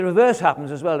The reverse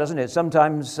happens as well, doesn't it?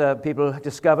 Sometimes people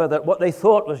discover that what they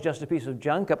thought was just a piece of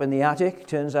junk up in the attic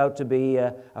turns out to be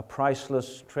a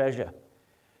priceless treasure.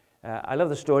 I love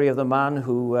the story of the man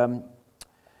who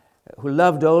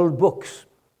loved old books.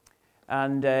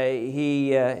 And he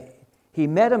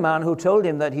met a man who told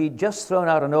him that he'd just thrown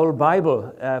out an old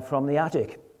Bible from the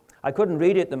attic. I couldn't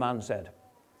read it, the man said.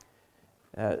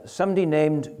 Somebody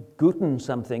named Guten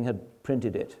something had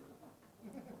printed it.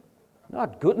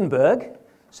 Not Gutenberg,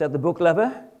 said the book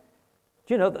lover.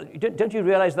 Don't you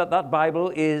realize that that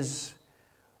Bible is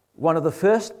one of the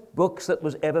first books that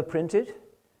was ever printed?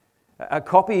 A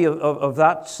copy of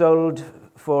that sold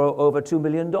for over $2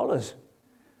 million.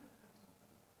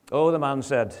 Oh, the man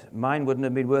said, mine wouldn't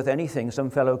have been worth anything. Some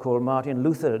fellow called Martin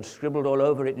Luther had scribbled all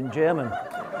over it in German.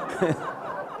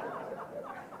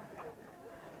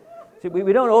 See,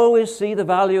 we don't always see the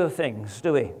value of things,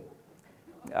 do we?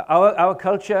 Our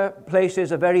culture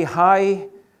places a very high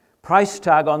price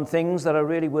tag on things that are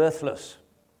really worthless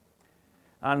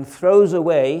and throws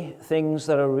away things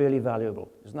that are really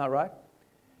valuable. Isn't that right?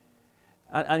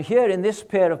 And here in this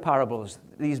pair of parables,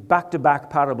 these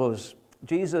back-to-back parables,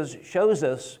 Jesus shows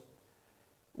us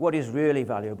what is really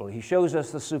valuable. He shows us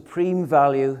the supreme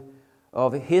value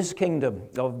of his kingdom,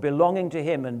 of belonging to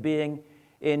him and being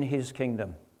in his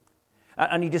kingdom.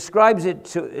 And he describes it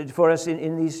for us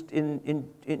in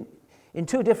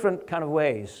two different kind of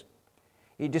ways.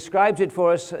 He describes it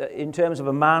for us in terms of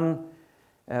a man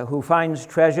who finds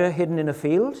treasure hidden in a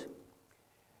field,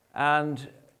 and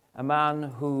a man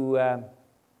who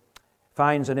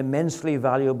finds an immensely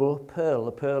valuable pearl,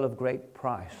 a pearl of great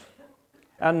price.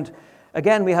 And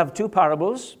again, we have two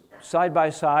parables side by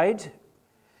side,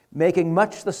 making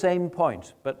much the same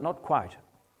point, but not quite.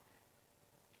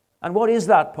 And what is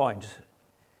that point?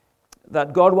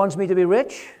 That God wants me to be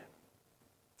rich?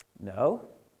 No.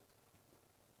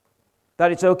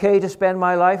 That it's okay to spend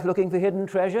my life looking for hidden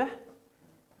treasure?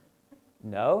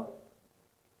 No.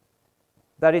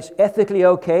 That it's ethically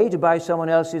okay to buy someone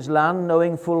else's land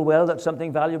knowing full well that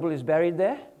something valuable is buried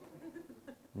there?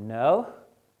 No.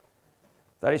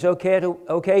 That it's okay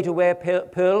to wear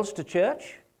pearls to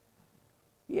church?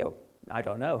 Yeah, I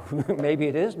don't know. Maybe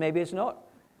it is, maybe it's not.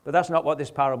 But that's not what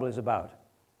this parable is about.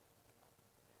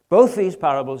 Both these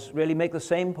parables really make the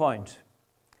same point,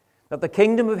 that the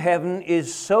kingdom of heaven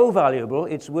is so valuable,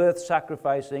 it's worth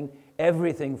sacrificing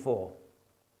everything for.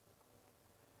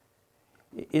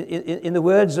 In the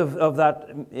words of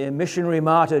that missionary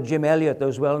martyr, Jim Elliot,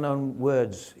 those well-known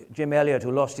words, Jim Elliot,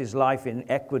 who lost his life in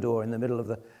Ecuador in the middle of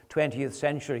the 20th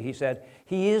century, he said,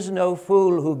 "He is no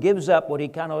fool who gives up what he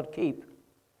cannot keep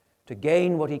to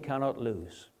gain what he cannot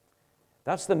lose."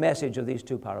 That's the message of these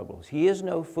two parables. He is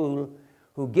no fool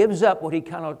who gives up what he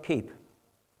cannot keep.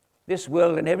 This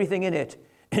world and everything in it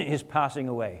is passing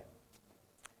away.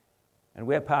 And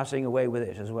we're passing away with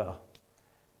it as well.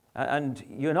 And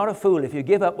you're not a fool if you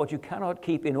give up what you cannot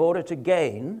keep in order to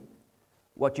gain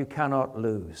what you cannot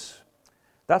lose.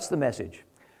 That's the message.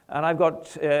 And I've got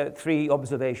three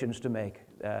observations to make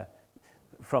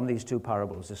from these two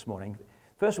parables this morning.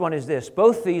 First one is this.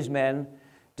 Both these men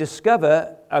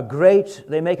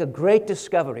they make a great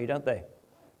discovery, don't they?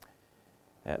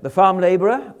 The farm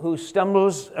laborer who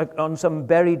stumbles on some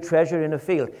buried treasure in a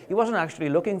field. He wasn't actually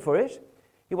looking for it.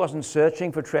 He wasn't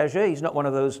searching for treasure. He's not one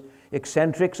of those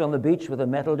eccentrics on the beach with a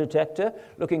metal detector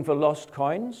looking for lost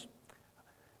coins.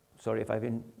 Sorry if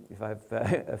I've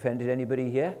offended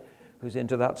anybody here who's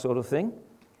into that sort of thing.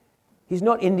 He's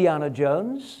not Indiana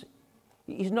Jones.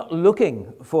 He's not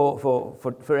looking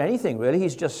for anything, really.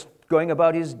 He's just going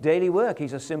about his daily work.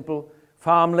 He's a simple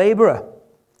farm laborer,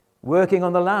 working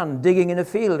on the land, digging in a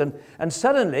field. And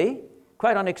suddenly,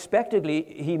 quite unexpectedly,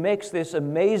 he makes this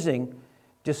amazing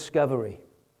discovery.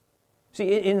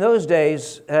 See, in those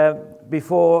days,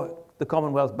 before the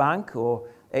Commonwealth Bank or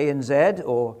ANZ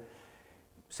or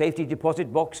safety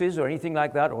deposit boxes or anything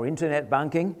like that, or internet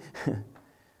banking,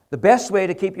 the best way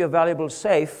to keep your valuables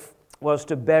safe was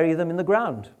to bury them in the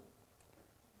ground.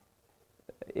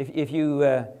 If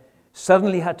you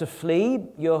suddenly had to flee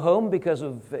your home because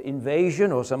of invasion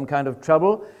or some kind of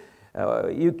trouble,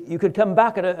 you could come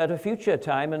back at a future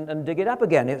time and dig it up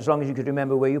again, as long as you could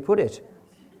remember where you put it.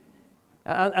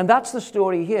 And that's the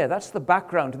story here. That's the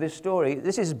background to this story.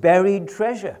 This is buried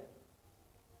treasure.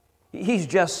 He's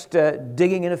just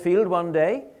digging in a field one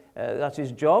day. That's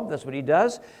his job. That's what he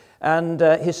does. And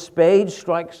his spade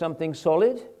strikes something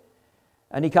solid,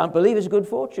 and he can't believe his good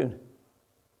fortune.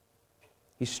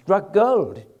 He struck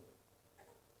gold.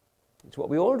 It's what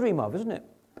we all dream of, isn't it?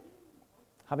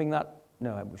 Having that,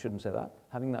 no, we shouldn't say that.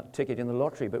 Having that ticket in the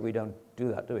lottery, but we don't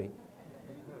do that, do we?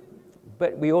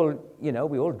 But we all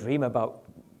dream about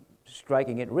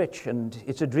striking it rich. And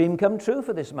it's a dream come true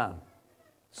for this man.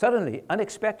 Suddenly,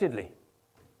 unexpectedly.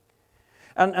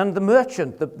 And the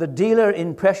merchant, the dealer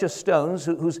in precious stones,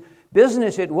 whose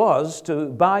business it was to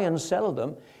buy and sell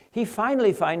them, he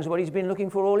finally finds what he's been looking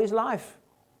for all his life.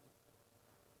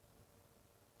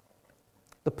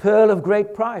 The pearl of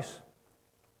great price.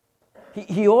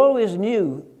 He always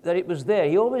knew that it was there.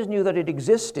 He always knew that it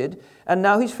existed, and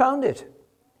now he's found it.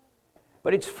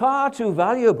 But it's far too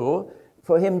valuable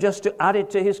for him just to add it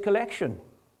to his collection.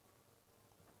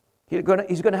 He's going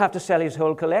to have to sell his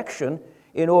whole collection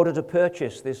in order to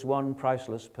purchase this one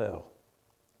priceless pearl.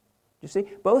 You see,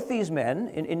 both these men,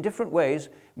 in different ways,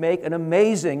 make an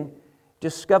amazing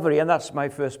discovery, and that's my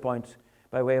first point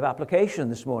by way of application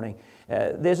this morning.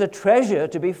 There's a treasure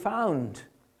to be found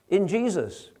in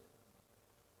Jesus.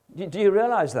 Do you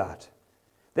realize that?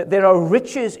 That there are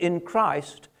riches in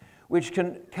Christ which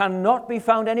cannot be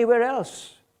found anywhere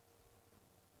else.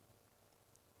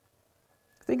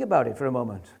 Think about it for a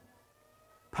moment.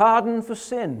 Pardon for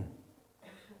sin.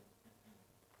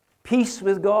 Peace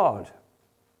with God.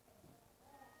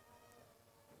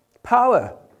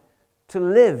 Power to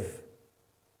live.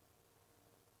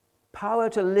 Power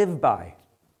to live by.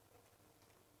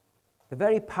 The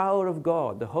very power of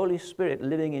God, the Holy Spirit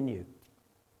living in you.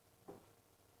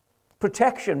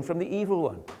 Protection from the evil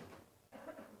one.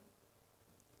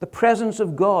 The presence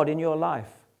of God in your life.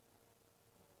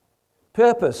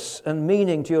 Purpose and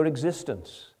meaning to your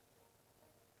existence.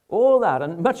 All that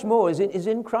and much more is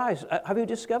in Christ. Have you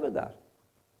discovered that?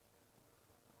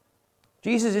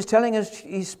 Jesus is telling us,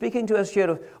 he's speaking to us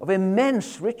here of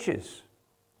immense riches.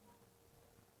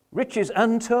 Riches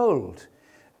untold.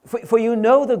 For you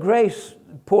know the grace,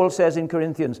 Paul says in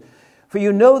Corinthians, for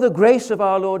you know the grace of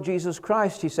our Lord Jesus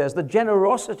Christ, he says, the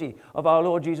generosity of our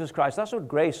Lord Jesus Christ. That's what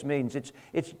grace means.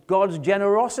 It's God's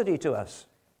generosity to us.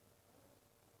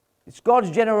 It's God's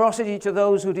generosity to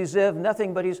those who deserve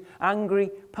nothing but his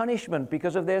angry punishment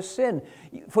because of their sin.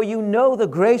 For you know the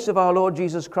grace of our Lord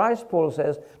Jesus Christ, Paul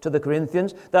says to the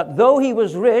Corinthians, that though he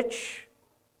was rich,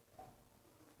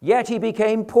 yet he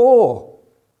became poor,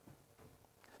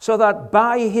 so that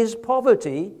by his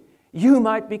poverty you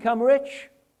might become rich.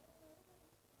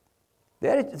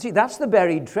 See, that's the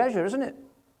buried treasure, isn't it?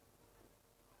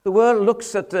 The world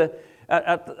looks at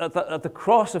the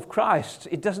cross of Christ.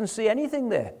 It doesn't see anything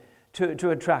there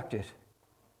to attract it.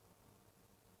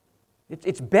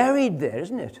 It's buried there,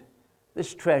 isn't it?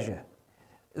 This treasure.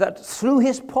 That through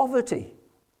his poverty,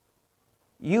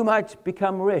 you might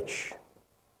become rich.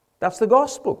 That's the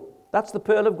gospel. That's the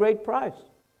pearl of great price.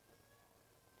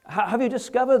 Have you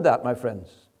discovered that, my friends?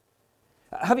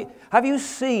 Have you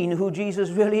seen who Jesus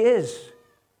really is?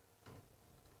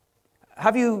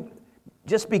 Have you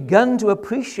just begun to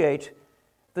appreciate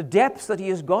the depths that he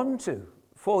has gone to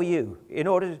for you in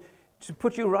order to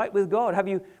put you right with God? Have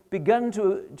you begun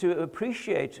to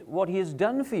appreciate what he has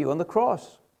done for you on the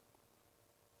cross?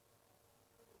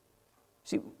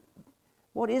 See,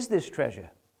 what is this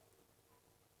treasure?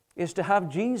 Is to have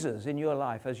Jesus in your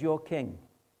life as your King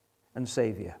and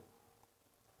Savior.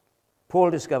 Paul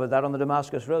discovered that on the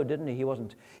Damascus Road, didn't he?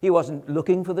 He wasn't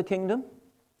looking for the kingdom.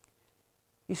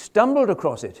 He stumbled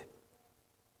across it.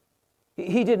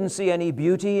 He didn't see any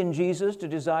beauty in Jesus to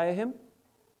desire him.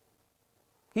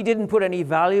 He didn't put any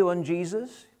value on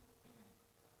Jesus.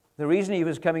 The reason he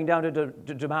was coming down to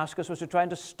Damascus was to try and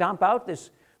to stamp out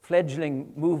this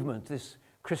fledgling movement, this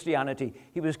Christianity.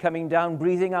 He was coming down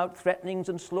breathing out threatenings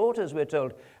and slaughters, we're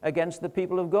told, against the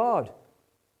people of God.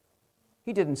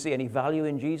 He didn't see any value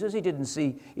in Jesus. He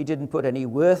didn't put any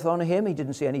worth on him. He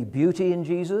didn't see any beauty in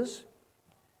Jesus.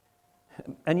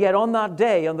 And yet on that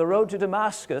day, on the road to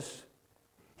Damascus,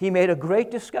 he made a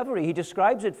great discovery. He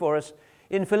describes it for us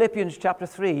in Philippians chapter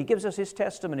 3. He gives us his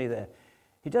testimony there.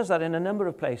 He does that in a number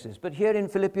of places. But here in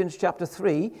Philippians chapter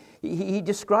 3, he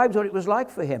describes what it was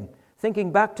like for him,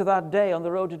 thinking back to that day on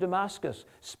the road to Damascus,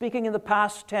 speaking in the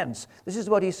past tense. This is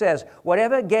what he says: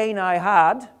 whatever gain I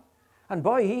had, and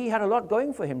boy, he had a lot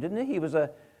going for him, didn't he? He was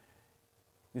a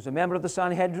member of the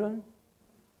Sanhedrin.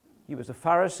 He was a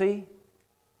Pharisee.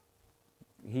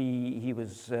 He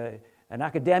was an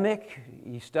academic.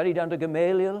 He studied under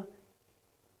Gamaliel.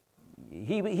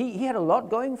 He had a lot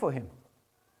going for him.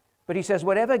 But he says,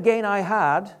 whatever gain I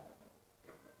had,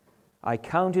 I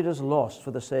counted as loss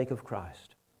for the sake of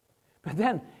Christ. But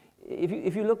then,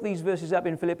 if you look these verses up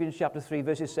in Philippians chapter 3,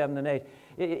 verses 7 and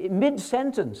 8,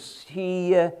 mid-sentence,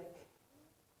 he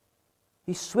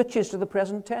switches to the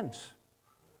present tense.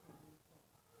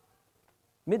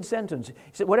 Mid-sentence. He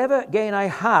said, whatever gain I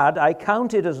had, I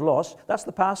counted as loss. That's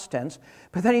the past tense.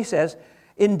 But then he says,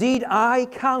 Indeed, I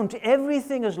count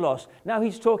everything as loss. Now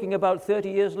he's talking about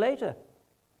 30 years later.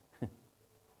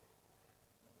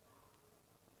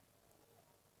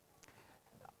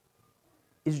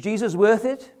 Is Jesus worth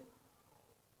it?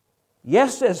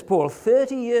 Yes, says Paul,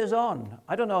 30 years on.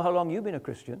 I don't know how long you've been a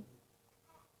Christian.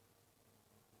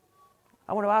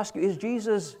 I want to ask you, is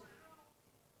Jesus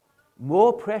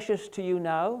more precious to you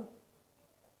now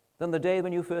than the day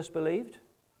when you first believed?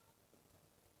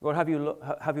 Or have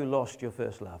you lost your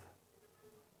first love?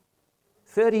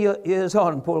 30 years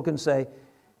on, Paul can say,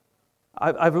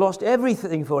 I've lost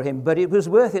everything for him, but it was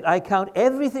worth it. I count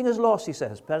everything as loss, he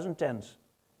says, present tense.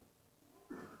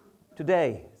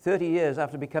 Today, 30 years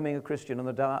after becoming a Christian on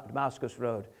the Damascus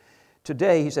Road,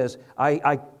 today, he says,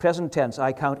 present tense,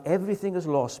 I count everything as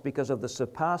loss because of the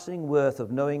surpassing worth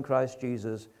of knowing Christ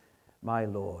Jesus, my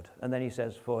Lord. And then he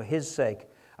says, for his sake,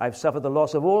 I've suffered the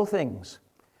loss of all things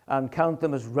and count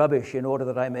them as rubbish in order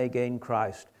that I may gain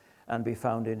Christ and be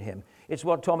found in him. It's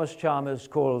what Thomas Chalmers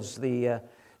calls the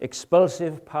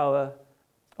expulsive power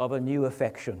of a new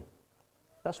affection.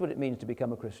 That's what it means to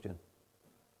become a Christian.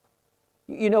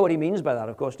 You know what he means by that,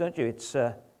 of course, don't you? It's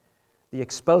the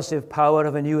expulsive power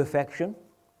of a new affection.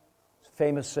 It's a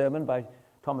famous sermon by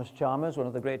Thomas Chalmers, one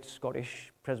of the great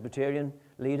Scottish Presbyterian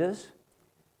leaders.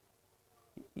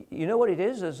 You know what it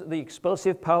is, as the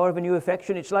expulsive power of a new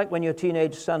affection? It's like when your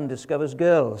teenage son discovers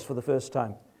girls for the first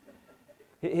time.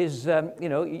 His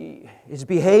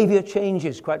behavior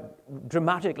changes quite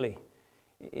dramatically.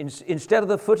 Instead of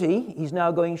the footy, he's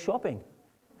now going shopping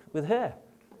with her.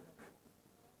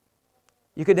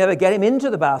 You could never get him into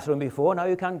the bathroom before, now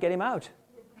you can't get him out.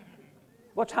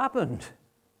 What's happened?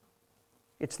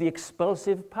 It's the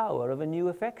expulsive power of a new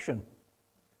affection. Do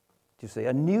you see?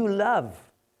 A new love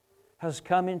has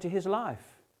come into his life.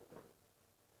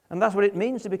 And that's what it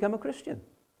means to become a Christian.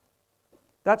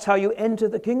 That's how you enter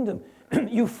the kingdom.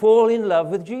 You fall in love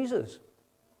with Jesus.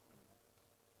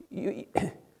 You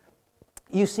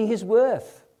see his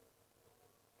worth.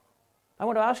 I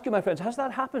want to ask you, my friends, has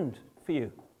that happened for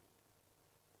you?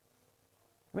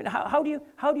 I mean, how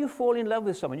do you fall in love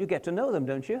with someone? You get to know them,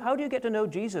 don't you? How do you get to know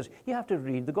Jesus? You have to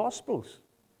read the Gospels.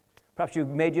 Perhaps you've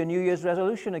made your New Year's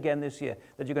resolution again this year,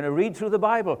 that you're going to read through the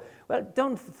Bible. Well,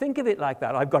 don't think of it like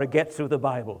that. I've got to get through the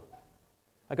Bible.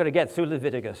 I've got to get through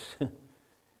Leviticus.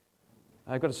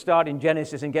 I've got to start in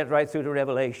Genesis and get right through to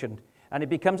Revelation. And it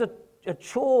becomes a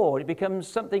chore. It becomes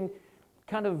something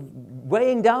kind of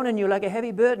weighing down on you like a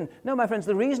heavy burden. No, my friends,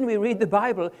 the reason we read the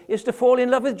Bible is to fall in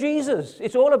love with Jesus.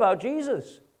 It's all about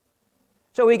Jesus.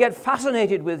 So we get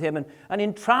fascinated with him and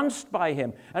entranced by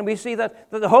him. And we see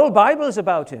that the whole Bible is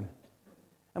about him.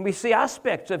 And we see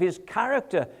aspects of his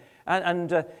character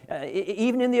and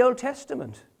even in the Old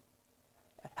Testament.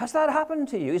 Has that happened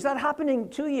to you? Is that happening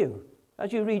to you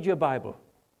as you read your Bible?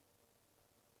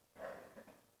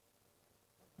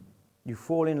 You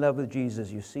fall in love with Jesus.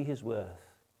 You see his worth.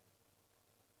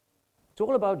 It's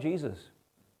all about Jesus,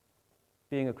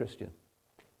 being a Christian.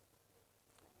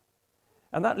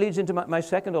 And that leads into my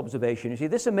second observation. You see,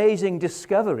 this amazing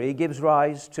discovery gives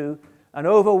rise to an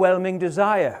overwhelming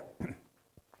desire.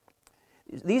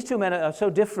 These two men are so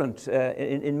different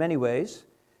in many ways.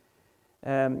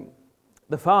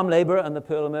 The farm laborer and the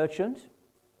pearl merchant.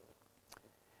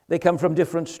 They come from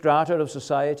different strata of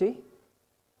society.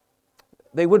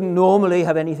 They wouldn't normally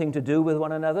have anything to do with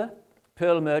one another.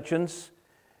 Pearl merchants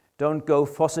don't go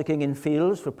fossicking in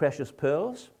fields for precious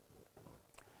pearls.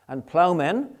 And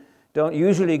ploughmen don't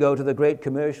usually go to the great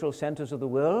commercial centers of the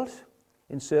world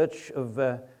in search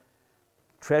of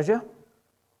treasure.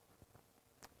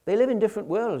 They live in different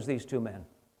worlds, these two men.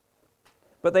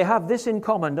 But they have this in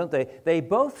common, don't they? They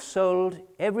both sold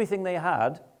everything they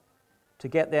had to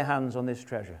get their hands on this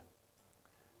treasure.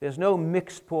 There's no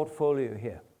mixed portfolio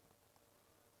here.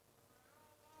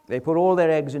 They put all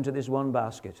their eggs into this one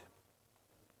basket.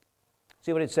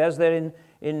 See what it says there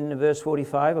in verse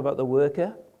 45 about the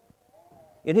worker?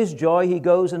 In his joy, he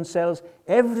goes and sells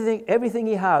everything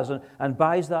he has and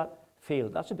buys that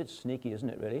field. That's a bit sneaky, isn't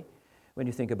it, really, when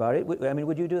you think about it? I mean,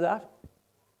 would you do that?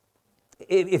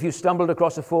 If you stumbled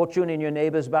across a fortune in your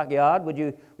neighbor's backyard, would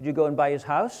you go and buy his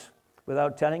house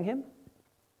without telling him?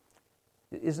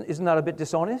 Isn't that a bit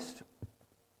dishonest?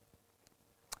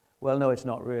 Well, no, it's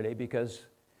not really, because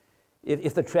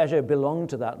if the treasure belonged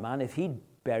to that man, if he'd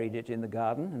buried it in the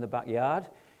garden, in the backyard,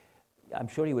 I'm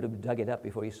sure he would have dug it up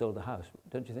before he sold the house,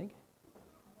 don't you think?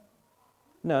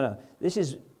 No. This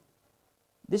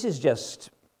is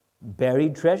just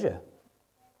buried treasure.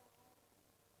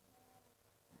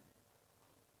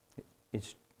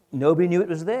 Nobody knew it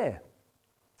was there.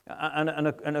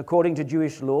 And according to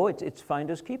Jewish law, it's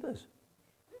finders keepers.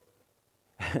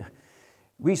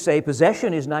 We say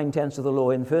possession is 9/10 of the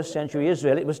law. In first century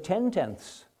Israel, it was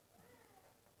 10/10.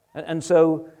 And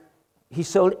so he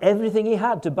sold everything he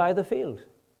had to buy the field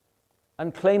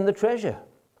and claim the treasure.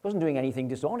 He wasn't doing anything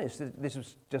dishonest. This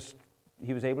was just,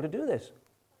 he was able to do this.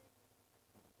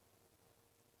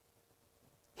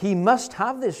 He must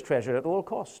have this treasure at all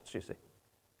costs, you see.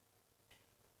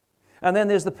 And then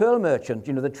there's the pearl merchant,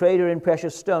 the trader in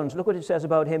precious stones. Look what it says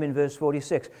about him in verse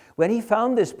 46. When he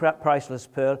found this priceless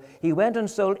pearl, he went and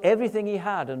sold everything he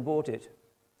had and bought it.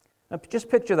 Now, just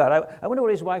picture that. I wonder what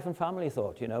his wife and family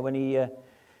thought, when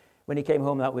he came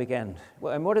home that weekend.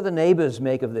 And what did the neighbors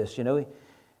make of this,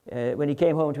 when he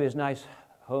came home to his nice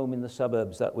home in the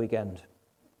suburbs that weekend?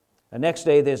 The next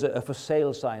day, there's a for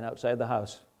sale sign outside the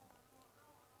house.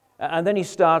 And then he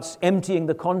starts emptying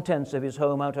the contents of his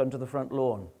home out onto the front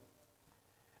lawn.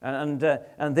 And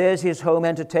there's his home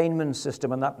entertainment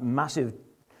system and that massive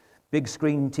big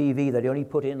screen TV that he only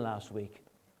put in last week.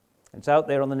 It's out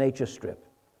there on the nature strip.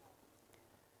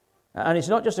 And it's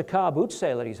not just a car boot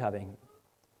sale that he's having.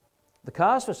 The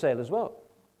car's for sale as well.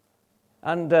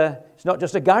 And it's not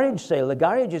just a garage sale. The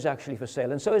garage is actually for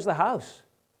sale, and so is the house.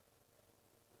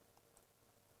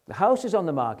 The house is on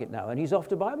the market now, and he's off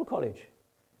to Bible college.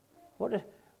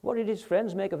 What did his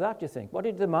friends make of that, do you think? What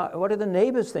did the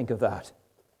neighbors think of that?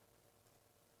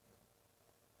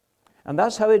 And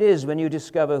that's how it is when you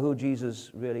discover who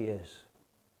Jesus really is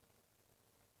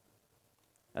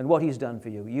and what he's done for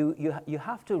you. You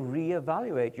have to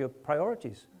reevaluate your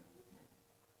priorities.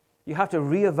 You have to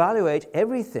reevaluate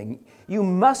everything. You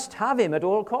must have him at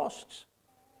all costs.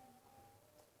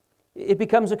 It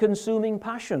becomes a consuming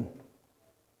passion.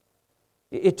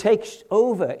 It takes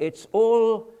over. It's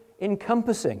all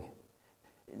encompassing.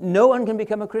 No one can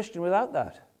become a Christian without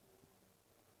that.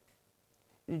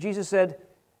 Jesus said,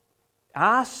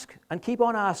 ask and keep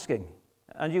on asking,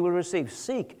 and you will receive.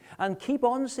 Seek and keep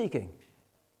on seeking,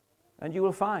 and you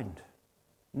will find.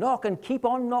 Knock and keep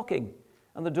on knocking,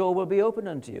 and the door will be open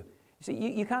unto you. You see,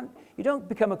 you don't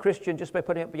become a Christian just by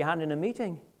putting up your hand in a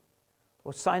meeting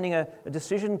or signing a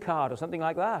decision card or something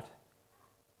like that.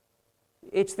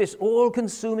 It's this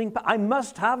all-consuming, I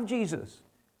must have Jesus.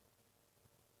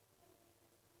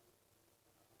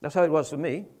 That's how it was for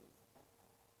me.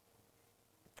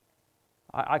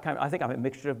 I think I'm a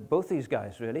mixture of both these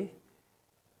guys, really.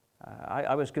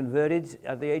 I was converted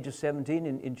at the age of 17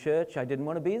 in church. I didn't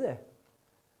want to be there.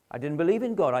 I didn't believe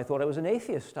in God. I thought I was an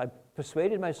atheist. I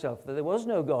persuaded myself that there was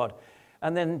no God.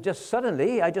 And then just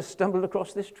suddenly, I just stumbled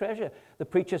across this treasure. The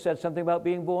preacher said something about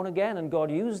being born again, and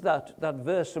God used that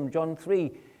verse from John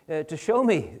 3 to show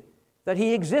me that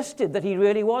he existed, that he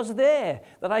really was there,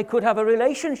 that I could have a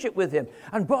relationship with him.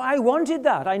 And boy, I wanted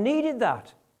that. I needed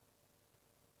that.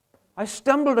 I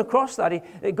stumbled across that.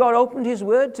 God opened his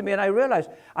word to me, and I realized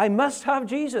I must have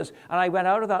Jesus. And I went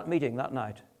out of that meeting that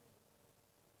night,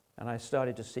 and I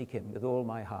started to seek him with all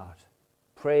my heart,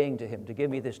 praying to him to give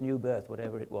me this new birth,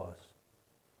 whatever it was.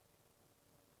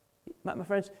 My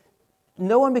friends,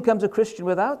 no one becomes a Christian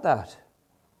without that.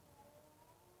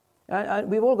 And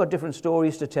we've all got different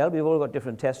stories to tell. We've all got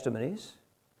different testimonies.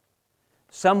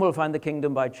 Some will find the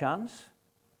kingdom by chance.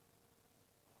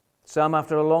 Some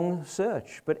after a long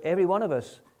search. But every one of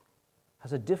us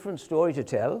has a different story to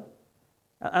tell.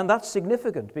 And that's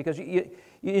significant because you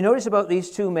notice about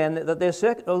these two men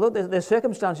that although their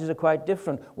circumstances are quite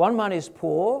different. One man is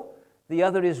poor, the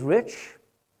other is rich.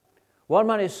 One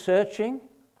man is searching,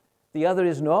 the other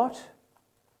is not.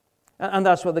 And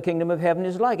that's what the kingdom of heaven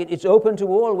is like. It's open to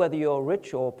all, whether you're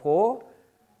rich or poor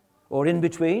or in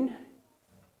between,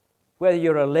 whether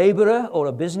you're a laborer or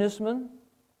a businessman,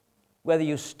 whether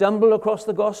you stumble across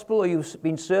the gospel or you've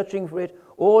been searching for it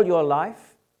all your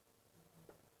life.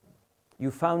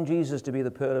 You found Jesus to be the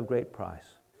pearl of great price,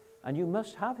 and you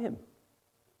must have him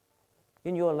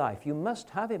in your life. You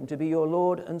must have him to be your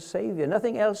Lord and Savior.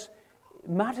 Nothing else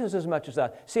matters as much as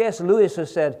that. C.S. Lewis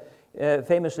has said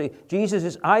famously, Jesus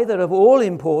is either of all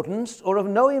importance or of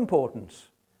no importance.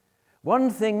 One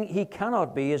thing he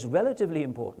cannot be is relatively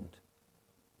important.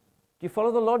 Do you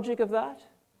follow the logic of that?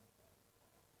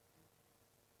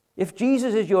 If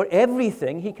Jesus is your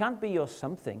everything, he can't be your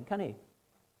something, can he?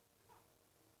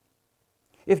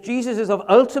 If Jesus is of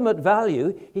ultimate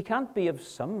value, he can't be of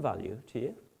some value to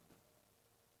you.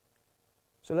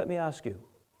 So let me ask you,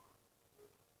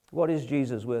 what is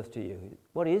Jesus worth to you?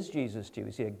 What is Jesus to you?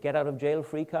 Is he a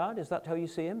get-out-of-jail-free card? Is that how you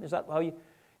see him? Is that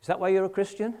why you're a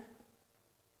Christian?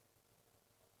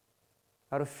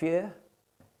 Out of fear?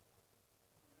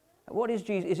 What is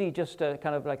Jesus? Is he just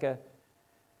kind of like an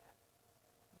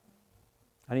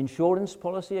insurance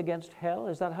policy against hell?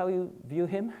 Is that how you view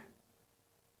him?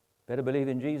 Better believe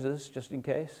in Jesus, just in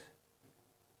case.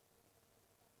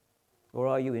 Or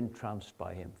are you entranced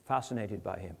by him, fascinated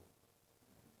by him,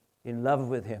 in love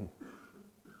with him?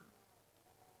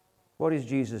 What is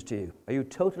Jesus to you? Are you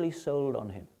totally sold on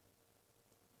him?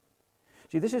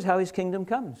 See, this is how his kingdom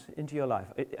comes into your life.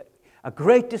 A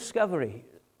great discovery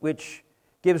which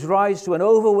gives rise to an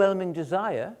overwhelming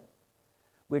desire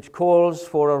which calls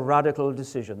for a radical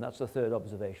decision. That's the third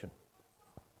observation.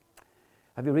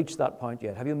 Have you reached that point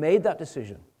yet? Have you made that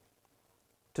decision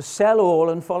to sell all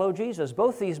and follow Jesus?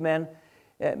 Both these men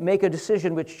make a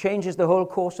decision which changes the whole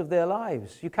course of their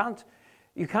lives. You can't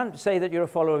say that you're a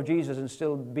follower of Jesus and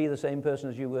still be the same person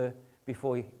as you were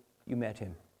before you met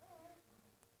him.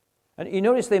 And you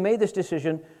notice they made this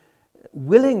decision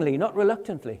willingly, not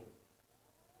reluctantly.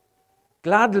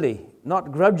 Gladly,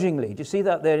 not grudgingly. Do you see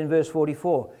that there in verse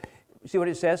 44? See what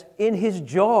it says? In his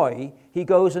joy, he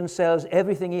goes and sells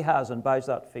everything he has and buys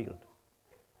that field.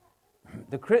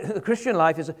 The Christian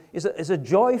life is a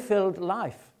joy-filled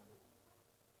life.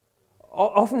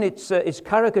 Often it's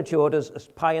caricatured as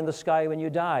pie in the sky when you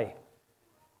die.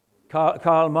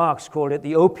 Karl Marx called it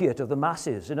the opiate of the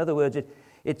masses. In other words,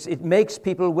 it makes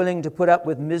people willing to put up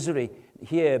with misery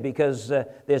here because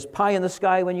there's pie in the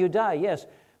sky when you die, yes,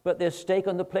 but there's steak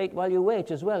on the plate while you wait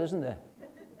as well, isn't there?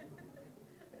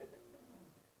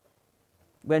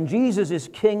 When Jesus is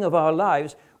king of our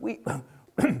lives, we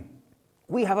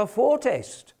have a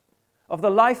foretaste of the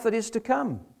life that is to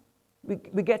come.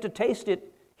 We get to taste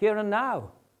it here and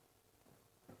now.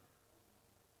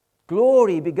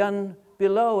 Glory begun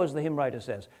below, as the hymn writer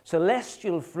says.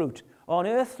 Celestial fruit on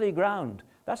earthly ground.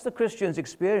 That's the Christian's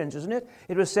experience, isn't it?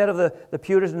 It was said of the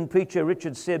Puritan preacher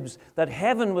Richard Sibbes that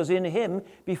heaven was in him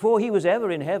before he was ever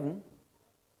in heaven.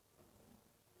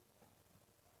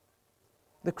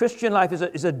 The Christian life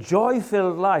is a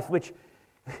joy-filled life which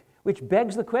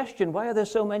begs the question, why are there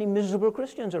so many miserable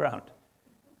Christians around?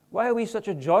 Why are we such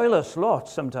a joyless lot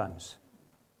sometimes?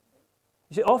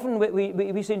 You see, often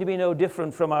we seem to be no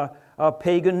different from our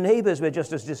pagan neighbors. We're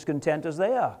just as discontent as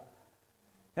they are.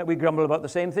 And we grumble about the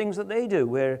same things that they do,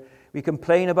 where we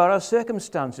complain about our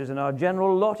circumstances and our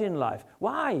general lot in life.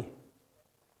 Why?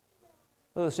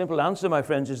 Well, the simple answer, my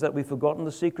friends, is that we've forgotten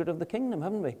the secret of the kingdom,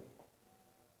 haven't we?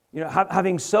 You know,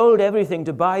 having sold everything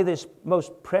to buy this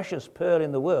most precious pearl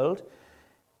in the world,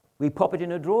 we pop it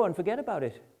in a drawer and forget about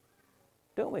it,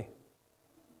 don't we?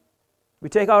 We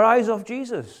take our eyes off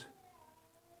Jesus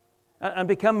and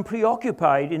become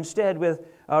preoccupied instead with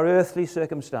our earthly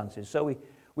circumstances. So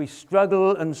we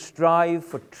struggle and strive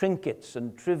for trinkets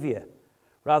and trivia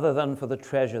rather than for the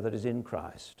treasure that is in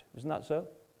Christ. Isn't that so?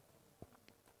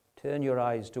 Turn your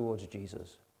eyes towards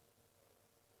Jesus.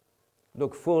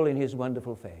 Look full in his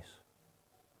wonderful face,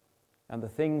 and the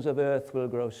things of earth will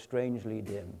grow strangely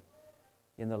dim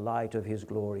in the light of his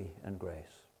glory and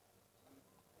grace.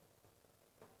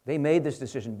 They made this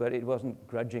decision, but it wasn't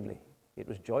grudgingly. It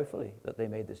was joyfully that they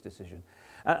made this decision.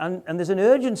 And there's an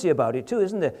urgency about it too,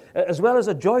 isn't there? As well as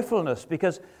a joyfulness,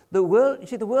 because the world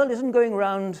isn't going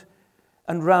round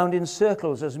and round in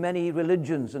circles as many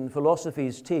religions and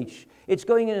philosophies teach. It's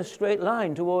going in a straight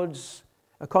line towards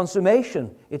a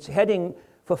consummation. It's heading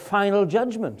for final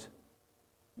judgment.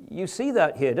 You see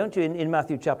that here, don't you, in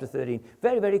Matthew chapter 13,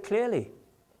 very, very clearly.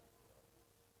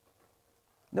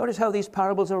 Notice how these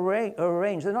parables are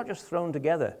arranged. They're not just thrown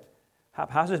together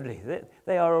haphazardly.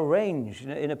 They are arranged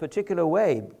in a particular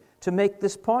way to make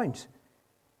this point.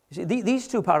 You see, these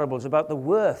two parables about the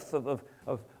worth of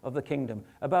the kingdom,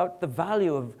 about the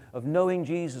value of knowing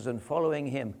Jesus and following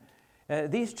him,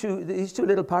 these two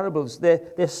little parables,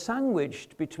 they're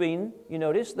sandwiched between, you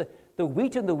notice, the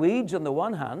wheat and the weeds on the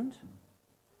one hand,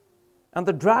 and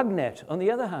the dragnet on the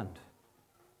other hand.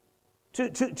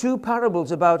 Two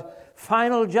parables about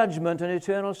final judgment and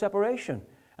eternal separation.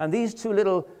 And these two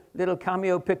little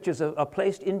cameo pictures are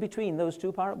placed in between those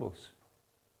two parables.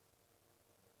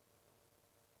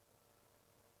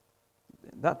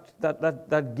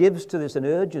 That gives to this an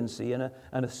urgency and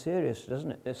a seriousness,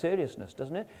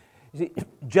 doesn't it? You see,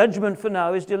 judgment for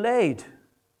now is delayed.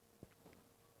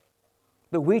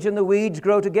 The wheat and the weeds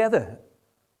grow together.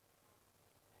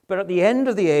 But at the end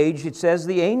of the age, it says,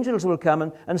 the angels will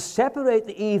come and separate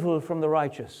the evil from the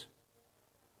righteous.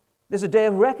 There's a day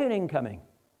of reckoning coming.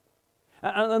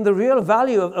 And the real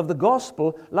value of the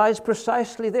gospel lies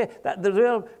precisely there. That the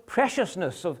real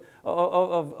preciousness of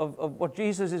what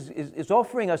Jesus is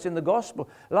offering us in the gospel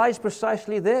lies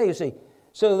precisely there, you see.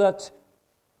 So that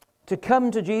to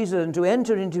come to Jesus and to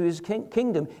enter into his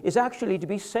kingdom is actually to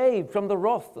be saved from the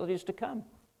wrath that is to come.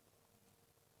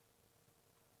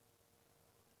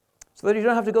 So that you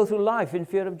don't have to go through life in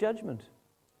fear of judgment.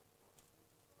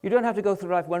 You don't have to go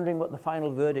through life wondering what the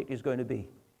final verdict is going to be.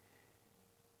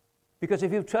 Because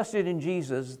if you've trusted in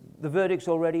Jesus, the verdict's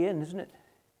already in, isn't it?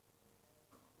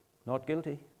 Not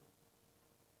guilty.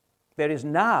 There is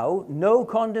now no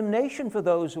condemnation for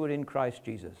those who are in Christ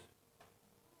Jesus.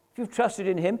 If you've trusted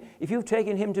in him, if you've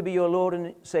taken him to be your Lord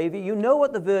and Savior, you know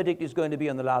what the verdict is going to be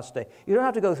on the last day. You don't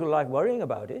have to go through life worrying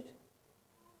about it.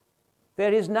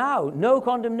 There is now no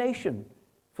condemnation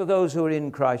for those who are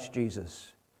in Christ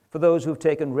Jesus, for those who've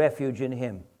taken refuge in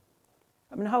him.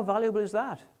 I mean, how valuable is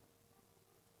that?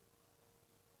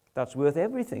 That's worth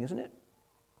everything, isn't it?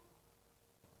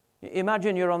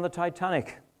 Imagine you're on the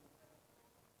Titanic.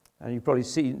 And you've probably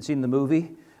seen the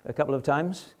movie a couple of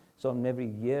times. It's on every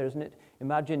year, isn't it?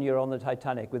 Imagine you're on the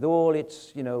Titanic with all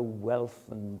its, wealth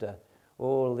and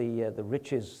all the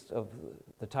riches of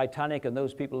the Titanic and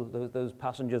those people, those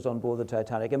passengers on board the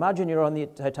Titanic. Imagine you're on the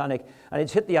Titanic and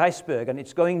it's hit the iceberg and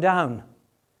it's going down.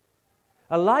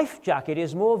 A life jacket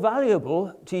is more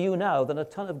valuable to you now than a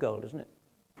ton of gold, isn't it?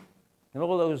 And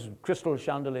all those crystal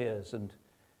chandeliers, and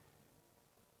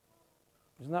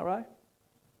isn't that right?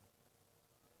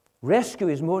 Rescue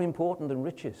is more important than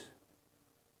riches.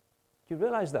 Do you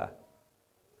realize that?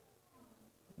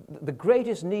 The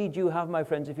greatest need you have, my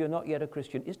friends, if you're not yet a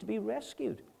Christian, is to be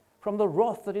rescued from the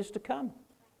wrath that is to come.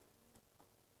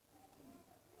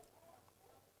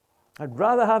 I'd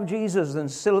rather have Jesus than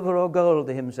silver or gold,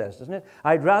 the hymn says, doesn't it?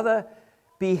 I'd rather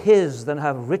be his than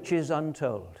have riches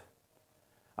untold.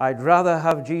 I'd rather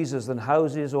have Jesus than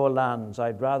houses or lands.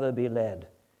 I'd rather be led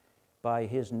by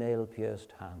his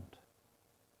nail-pierced hand.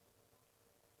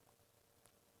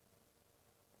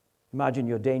 Imagine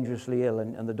you're dangerously ill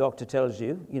and the doctor tells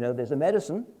you, there's a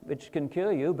medicine which can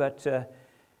cure you, but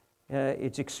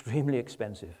it's extremely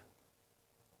expensive.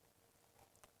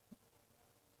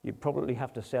 You probably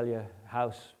have to sell your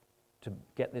house to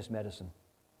get this medicine.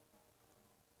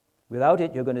 Without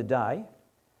it, you're going to die,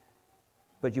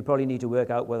 but you probably need to work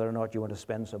out whether or not you want to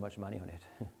spend so much money on it.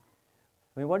 I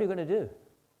mean, what are you going to do?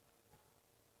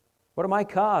 What do my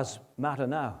cars matter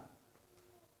now?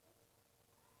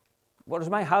 What does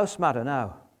my house matter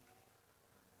now?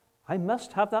 I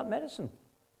must have that medicine.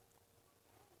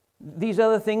 These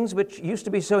other things which used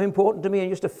to be so important to me and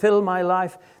used to fill my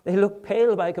life, they look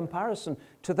pale by comparison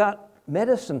to that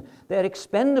medicine. They're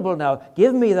expendable now.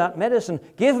 Give me that medicine.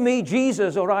 Give me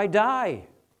Jesus or I die.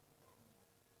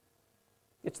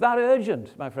 It's that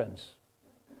urgent, my friends.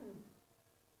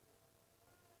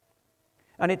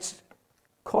 And it's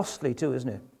costly too, isn't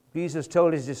it? Jesus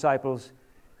told his disciples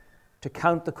to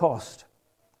count the cost.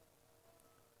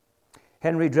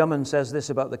 Henry Drummond says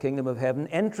this about the kingdom of heaven: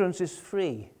 entrance is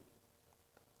free,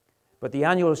 but the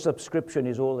annual subscription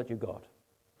is all that you got.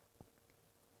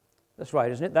 That's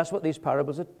right, isn't it? That's what these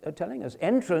parables are telling us.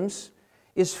 Entrance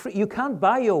is free. You can't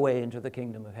buy your way into the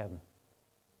kingdom of heaven.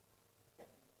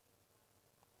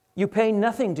 You pay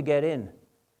nothing to get in.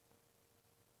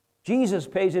 Jesus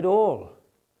pays it all.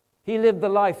 He lived the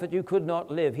life that you could not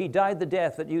live. He died the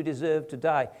death that you deserved to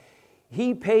die.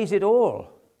 He pays it all.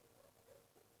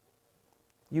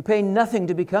 You pay nothing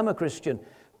to become a Christian,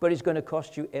 but it's going to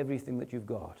cost you everything that you've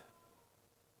got.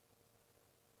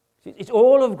 It's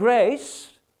all of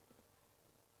grace.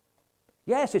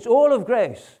 Yes, it's all of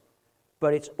grace,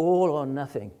 but it's all or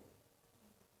nothing.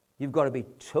 You've got to be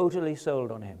totally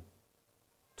sold on him,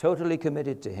 totally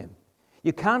committed to him.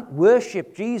 You can't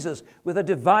worship Jesus with a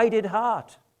divided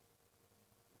heart.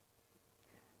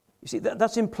 You see,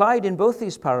 that's implied in both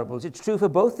these parables. It's true for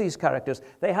both these characters.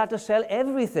 They had to sell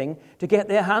everything to get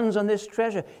their hands on this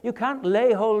treasure. You can't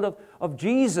lay hold of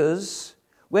Jesus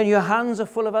when your hands are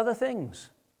full of other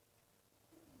things.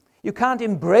 You can't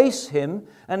embrace him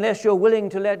unless you're willing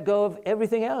to let go of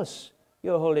everything else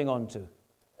you're holding on to.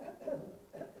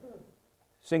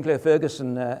 Sinclair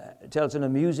Ferguson tells an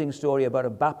amusing story about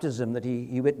a baptism that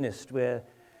he witnessed where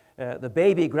the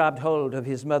baby grabbed hold of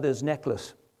his mother's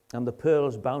necklace and the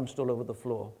pearls bounced all over the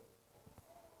floor.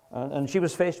 And she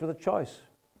was faced with a choice.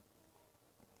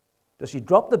 Does she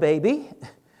drop the baby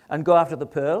and go after the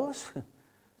pearls?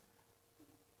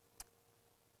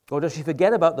 Or does she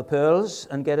forget about the pearls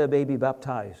and get her baby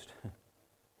baptized?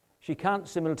 She can't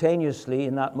simultaneously,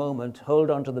 in that moment, hold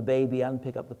on to the baby and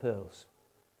pick up the pearls.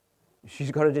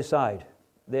 She's got to decide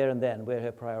there and then where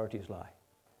her priorities lie.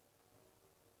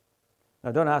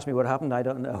 Now, don't ask me what happened. I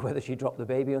don't know whether she dropped the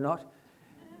baby or not.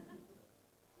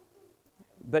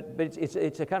 But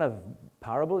it's a kind of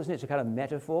parable, isn't it? It's a kind of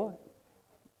metaphor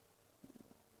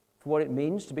for what it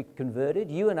means to be converted.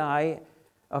 You and I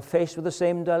are faced with the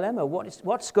same dilemma.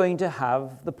 What's going to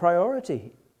have the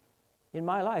priority in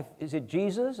my life? Is it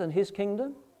Jesus and his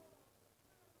kingdom?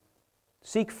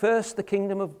 Seek first the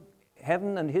kingdom of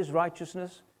heaven and his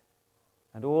righteousness,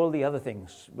 And all the other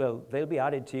things, well, they'll be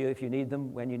added to you if you need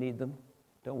them, when you need them.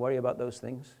 Don't worry about those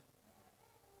things.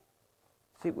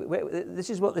 See, this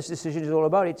is what this decision is all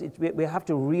about. We have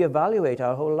to reevaluate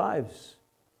our whole lives.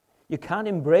 You can't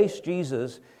embrace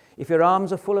Jesus if your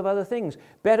arms are full of other things.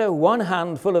 Better one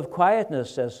hand full of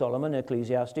quietness, says Solomon in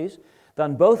Ecclesiastes,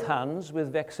 than both hands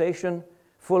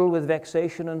full with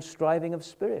vexation and striving of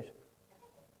spirit.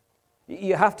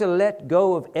 You have to let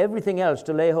go of everything else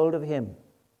to lay hold of him.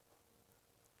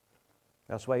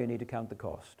 That's why you need to count the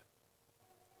cost.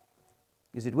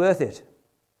 Is it worth it?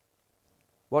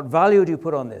 What value do you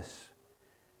put on this?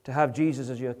 To have Jesus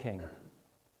as your king,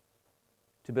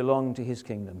 to belong to his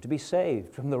kingdom, to be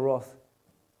saved from the wrath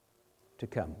to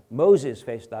come. Moses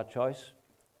faced that choice.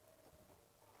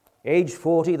 Age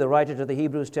 40, the writer to the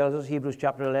Hebrews tells us, Hebrews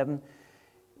chapter 11,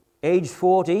 age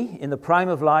 40, in the prime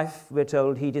of life, we're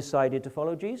told he decided to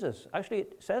follow Jesus. Actually,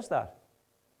 it says that.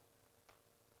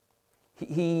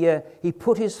 He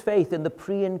put his faith in the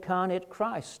pre-incarnate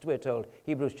Christ, we're told,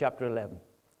 Hebrews chapter 11.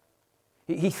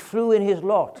 He threw in his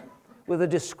lot with the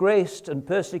disgraced and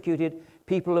persecuted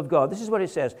people of God. This is what it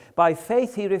says. By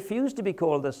faith he refused to be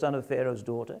called the son of Pharaoh's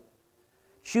daughter,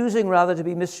 choosing rather to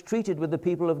be mistreated with the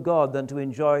people of God than to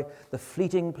enjoy the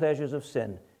fleeting pleasures of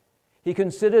sin. He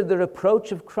considered the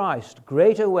reproach of Christ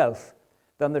greater wealth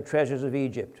than the treasures of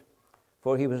Egypt,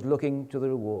 for he was looking to the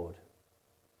reward.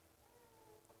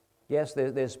 Yes,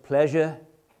 there's pleasure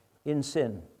in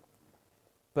sin,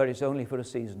 but it's only for a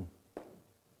season.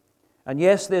 And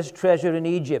yes, there's treasure in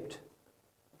Egypt,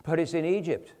 but it's in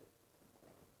Egypt.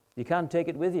 You can't take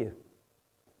it with you.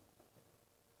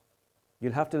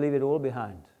 You'll have to leave it all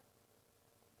behind.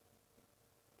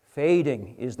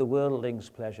 Fading is the worldling's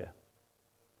pleasure,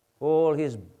 all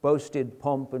his boasted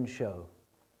pomp and show.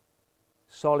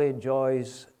 Solid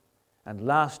joys and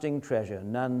lasting treasure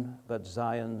none but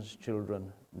Zion's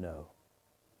children know.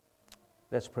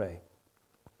 Let's pray.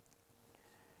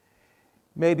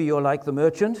 Maybe you're like the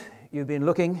merchant. You've been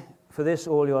looking for this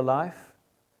all your life.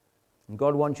 And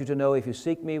God wants you to know, if you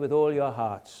seek me with all your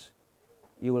hearts,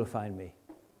 you will find me.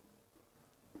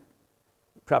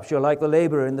 Perhaps you're like the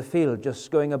laborer in the field, just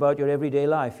going about your everyday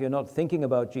life. You're not thinking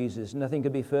about Jesus. Nothing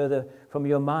could be further from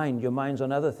your mind. Your mind's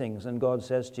on other things. And God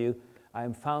says to you, I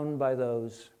am found by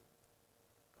those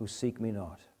who seek me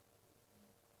not.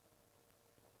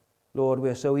 Lord,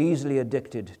 we're so easily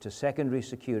addicted to secondary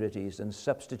securities and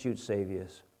substitute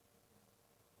saviors.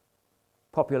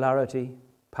 Popularity,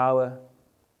 power,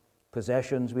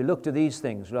 possessions. We look to these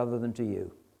things rather than to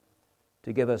you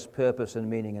to give us purpose and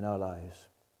meaning in our lives.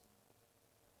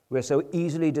 We're so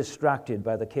easily distracted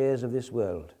by the cares of this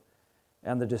world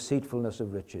and the deceitfulness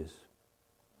of riches.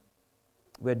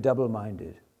 We're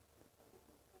double-minded.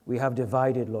 We have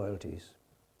divided loyalties.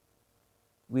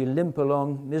 We limp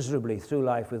along miserably through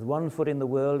life with one foot in the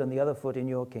world and the other foot in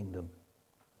your kingdom.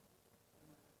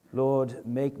 Lord,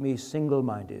 make me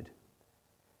single-minded.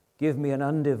 Give me an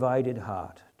undivided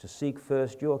heart to seek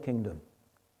first your kingdom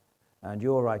and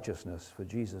your righteousness for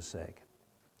Jesus' sake.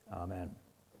 Amen.